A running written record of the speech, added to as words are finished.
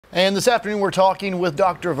And this afternoon, we're talking with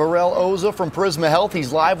Dr. Veeral Oza from Prisma Health.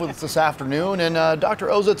 He's live with us this afternoon. And Dr.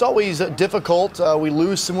 Oza, it's always difficult. We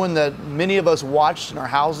lose someone that many of us watched in our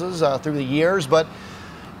houses through the years. But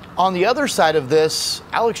on the other side of this,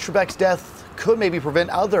 Alex Trebek's death could maybe prevent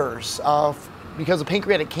others because of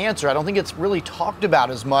pancreatic cancer. I don't think it's really talked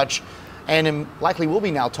about as much, and likely will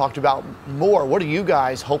be now talked about more. What are you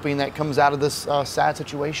guys hoping that comes out of this sad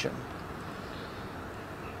situation?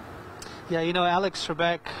 Yeah, you know, Alex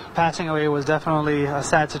Trebek passing away was definitely a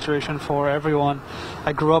sad situation for everyone.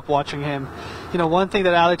 I grew up watching him. You know, one thing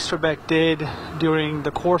that Alex Trebek did during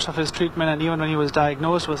the course of his treatment and even when he was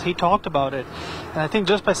diagnosed was he talked about it. And I think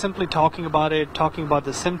just by simply talking about it, talking about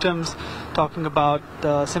the symptoms, talking about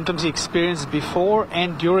the symptoms he experienced before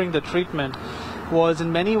and during the treatment was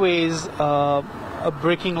in many ways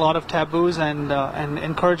breaking a lot of taboos and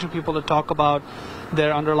encouraging people to talk about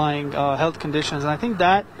their underlying health conditions. And I think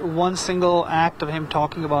that one single act of him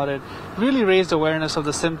talking about it really raised awareness of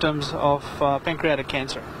the symptoms of pancreatic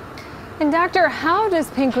cancer. And doctor, how does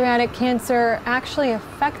pancreatic cancer actually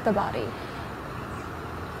affect the body?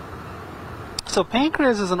 So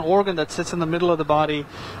pancreas is an organ that sits in the middle of the body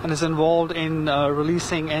and is involved in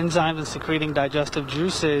releasing enzymes and secreting digestive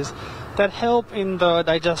juices that help in the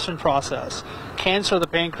digestion process. Cancer of the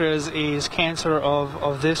pancreas is cancer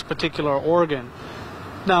of this particular organ.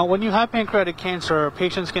 Now, when you have pancreatic cancer,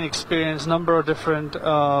 patients can experience a number of different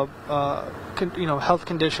health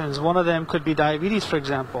conditions. One of them could be diabetes, for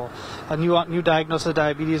example. A new diagnosis of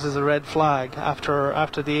diabetes is a red flag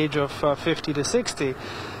after the age of 50 to 60.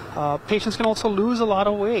 Patients can also lose a lot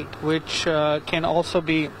of weight, which can also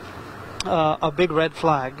be a big red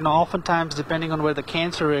flag. You know, oftentimes, depending on where the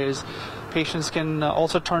cancer is, patients can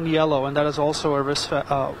also turn yellow, and that is also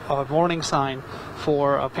a warning sign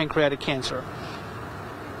for pancreatic cancer.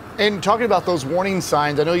 And talking about those warning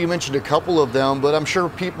signs, I know you mentioned a couple of them, but I'm sure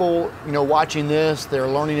people, watching this, they're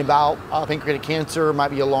learning about pancreatic cancer, might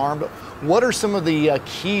be alarmed. What are some of the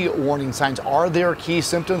key warning signs? Are there key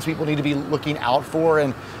symptoms people need to be looking out for?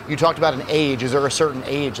 And you talked about an age. Is there a certain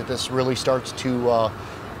age that this really starts to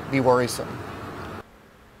be worrisome?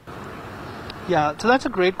 Yeah, so that's a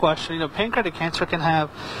great question. You know, pancreatic cancer can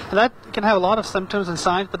have a lot of symptoms and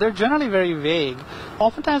signs, but they're generally very vague.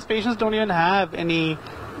 Oftentimes, patients don't even have any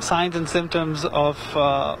signs and symptoms of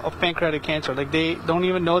pancreatic cancer. Like, they don't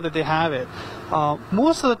even know that they have it.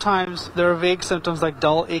 Most of the times, there are vague symptoms like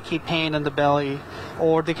dull, achy pain in the belly,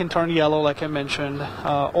 or they can turn yellow, like I mentioned,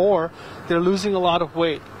 or they're losing a lot of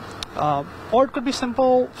weight. Or it could be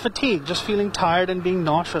simple fatigue, just feeling tired and being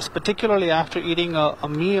nauseous, particularly after eating a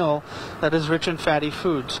meal that is rich in fatty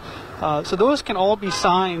foods. So those can all be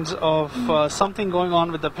signs of something going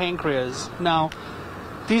on with the pancreas. Now,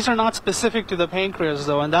 these are not specific to the pancreas,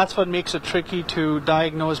 though, and that's what makes it tricky to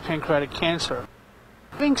diagnose pancreatic cancer.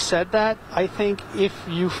 Having said that, I think if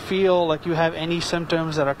you feel like you have any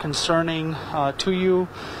symptoms that are concerning to you,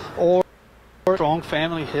 or a strong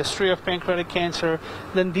family history of pancreatic cancer,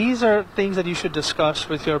 then these are things that you should discuss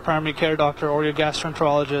with your primary care doctor or your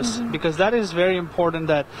gastroenterologist, because that is very important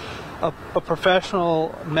that a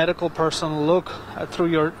professional medical person look through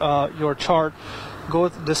your chart,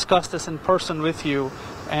 discuss this in person with you,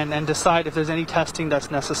 and decide if there's any testing that's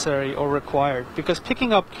necessary or required. Because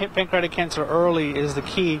picking up pancreatic cancer early is the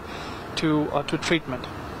key to treatment.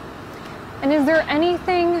 And is there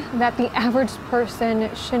anything that the average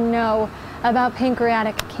person should know about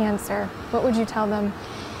pancreatic cancer? What would you tell them?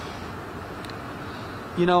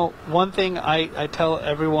 You know, one thing I tell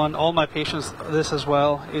everyone, all my patients this as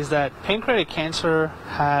well, is that pancreatic cancer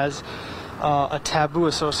has a taboo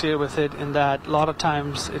associated with it, in that a lot of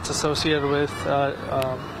times it's associated with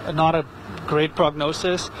not a great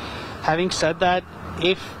prognosis. Having said that,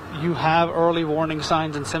 if you have early warning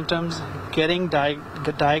signs and symptoms, getting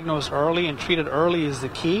diagnosed early and treated early is the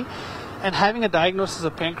key. And having a diagnosis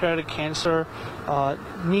of pancreatic cancer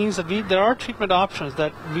means that there are treatment options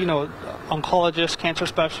that, oncologists, cancer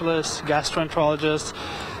specialists, gastroenterologists,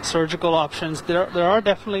 surgical options. There are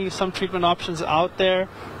definitely some treatment options out there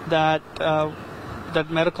that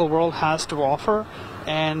medical world has to offer,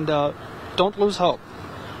 and don't lose hope.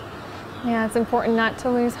 Yeah, it's important not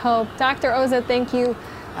to lose hope. Dr. Oza, thank you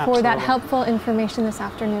for that helpful information this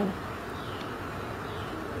afternoon.